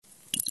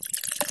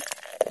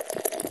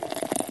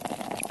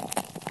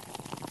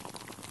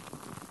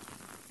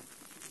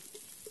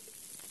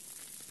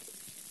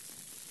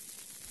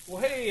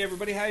Hey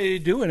everybody, how you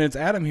doing? It's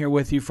Adam here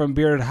with you from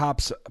Bearded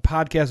Hops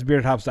podcast,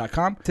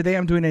 beardedhops.com. Today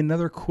I'm doing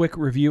another quick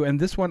review, and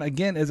this one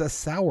again is a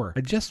sour.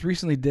 I just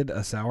recently did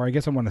a sour. I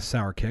guess I'm on a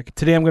sour kick.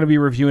 Today I'm going to be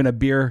reviewing a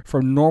beer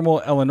from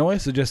Normal, Illinois,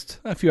 so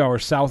just a few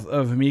hours south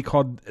of me,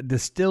 called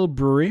Distill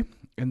Brewery.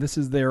 And this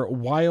is their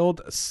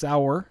Wild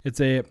Sour.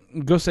 It's a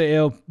Gose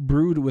Ale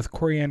brewed with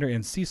coriander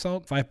and sea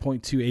salt,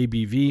 5.2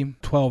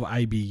 ABV, 12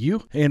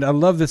 IBU. And I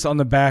love this on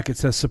the back. It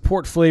says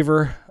support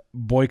flavor,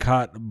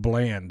 boycott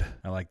bland.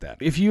 I like that.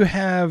 If you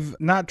have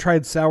not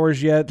tried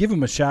sours yet, give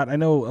them a shot. I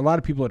know a lot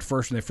of people at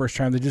first, when they first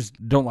try them, they just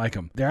don't like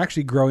them. They're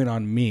actually growing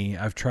on me.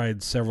 I've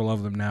tried several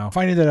of them now.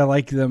 Finding that I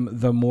like them,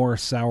 the more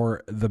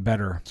sour, the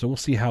better. So we'll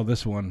see how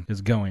this one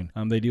is going.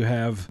 They do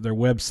have their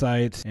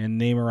website and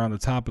name around the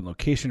top and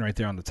location right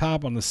there on the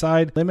top. On the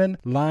side, lemon,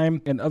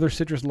 lime, and other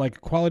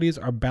citrus-like qualities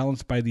are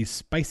balanced by the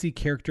spicy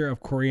character of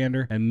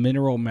coriander and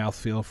mineral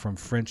mouthfeel from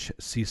French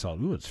sea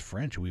salt. Ooh, it's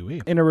French, oui,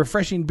 oui. In a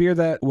refreshing beer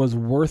that was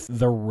worth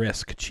the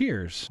risk.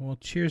 Cheers. Well,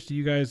 cheers to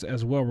you guys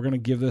as well. We're going to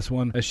give this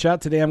one a shot.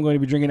 Today I'm going to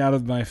be drinking out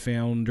of my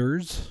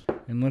Founders.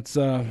 And let's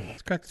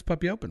crack this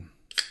puppy open.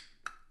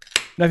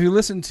 Now, if you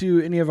listen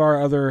to any of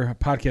our other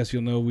podcasts,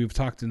 you'll know we've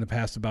talked in the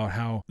past about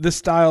how this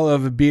style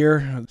of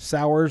beer,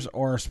 sours,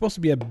 are supposed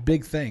to be a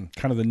big thing,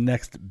 kind of the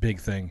next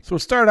big thing. So we'll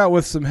start out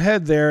with some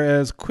head there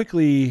as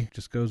quickly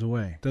just goes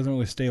away. Doesn't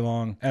really stay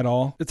long at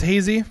all. It's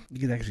hazy. You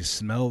can actually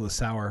smell the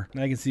sour.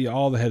 Now you can see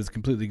all the head is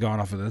completely gone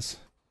off of this.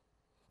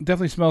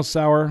 Definitely smells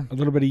sour. A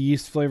little bit of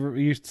yeast flavor,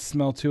 yeast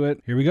smell to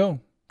it. Here we go.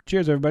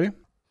 Cheers, everybody.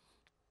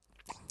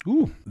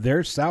 Ooh,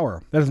 there's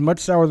sour. That is much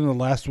sour than the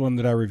last one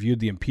that I reviewed,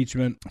 the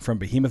Impeachment from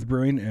Behemoth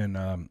Brewing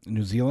in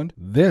New Zealand.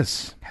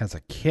 This has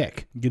a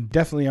kick. You can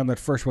definitely on that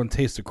first one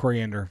taste the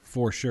coriander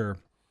for sure.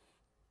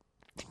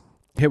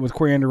 Hit with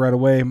coriander right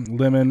away,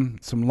 lemon,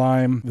 some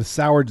lime. The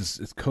sour just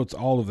it coats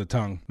all of the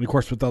tongue. And of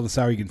course, with all the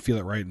sour, you can feel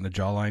it right in the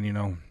jawline, you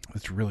know.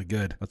 It's really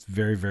good. That's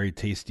very, very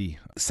tasty.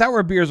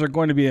 Sour beers are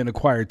going to be an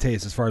acquired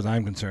taste as far as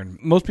I'm concerned.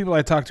 Most people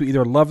I talk to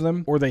either love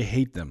them or they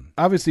hate them.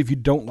 Obviously, if you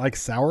don't like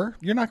sour,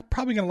 you're not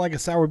probably going to like a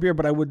sour beer,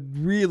 but I would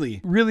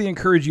really, really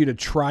encourage you to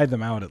try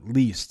them out at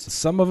least.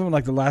 Some of them,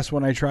 like the last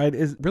one I tried,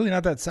 is really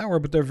not that sour,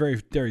 but they're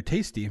very, very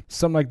tasty.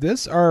 Some like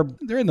this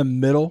they're in the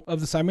middle of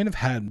the. I mean, I've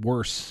had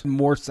worse,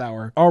 more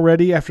sour.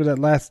 Already after that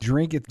last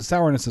drink, the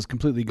sourness is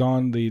completely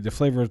gone. The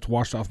flavor is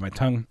washed off my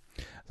tongue.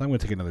 So I'm going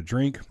to take another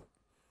drink.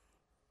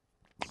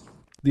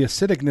 The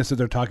acidicness that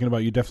they're talking about,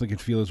 you definitely can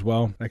feel as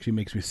well. It actually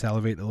makes me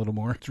salivate a little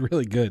more. It's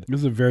really good. This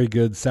is a very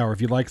good sour.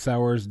 If you like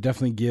sours,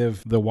 definitely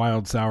give the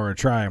Wild Sour a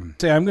try. I'm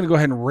going to go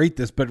ahead and rate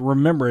this, but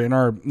remember, in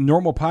our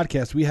normal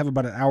podcast, we have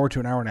about an hour to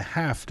an hour and a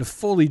half to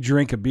fully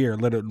drink a beer.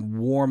 Let it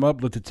warm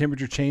up, let the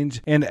temperature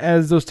change, and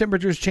as those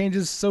temperatures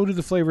changes, so do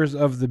the flavors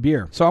of the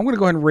beer. So I'm going to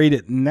go ahead and rate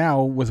it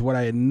now with what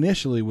I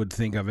initially would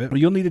think of it. But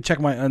you'll need to check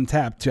my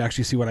Untappd to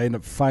actually see what I end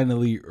up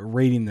finally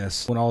rating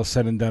this when all is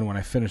said and done, when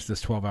I finish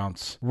this 12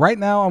 ounce. Right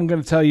now, I'm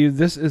going to tell you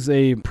this is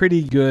a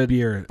pretty good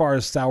beer. As far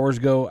as sours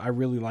go, I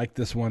really like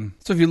this one.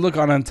 So if you look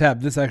on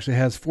Untappd, this actually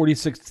has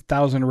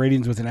 46,000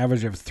 ratings with an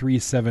average of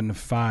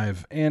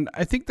 3.75. And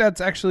I think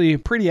that's actually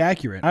pretty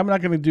accurate. I'm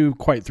not going to do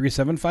quite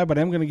 3.75, but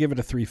I'm going to give it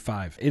a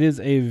 3.5. It is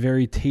a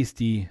very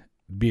tasty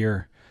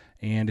beer.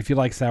 And if you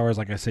like sours,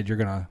 like I said, you're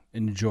going to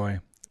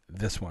enjoy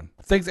this one.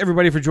 Thanks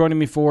everybody for joining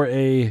me for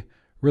a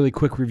really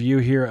quick review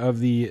here of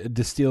the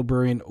Distill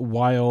Brewing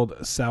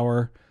Wild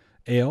Sour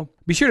Ale.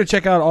 Be sure to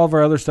check out all of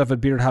our other stuff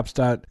at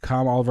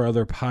beardedhops.com, all of our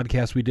other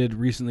podcasts. We did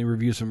recently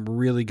review some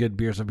really good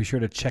beers, so be sure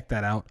to check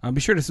that out.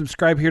 Be sure to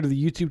subscribe here to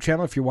the YouTube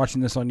channel if you're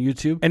watching this on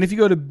YouTube. And if you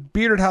go to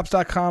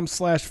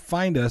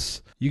beardedhops.com/find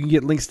us, you can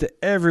get links to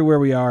everywhere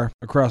we are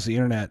across the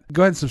internet.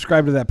 Go ahead and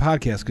subscribe to that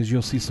podcast because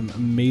you'll see some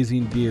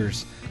amazing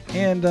beers.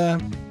 And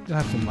you'll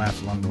have some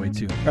laughs along the way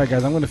too. All right,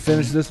 guys, I'm going to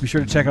finish this. Be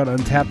sure to check out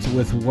Untappd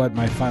with what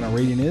my final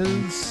rating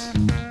is.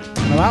 And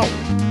I'm out.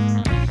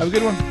 Have a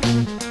good one.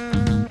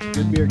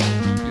 Good beer.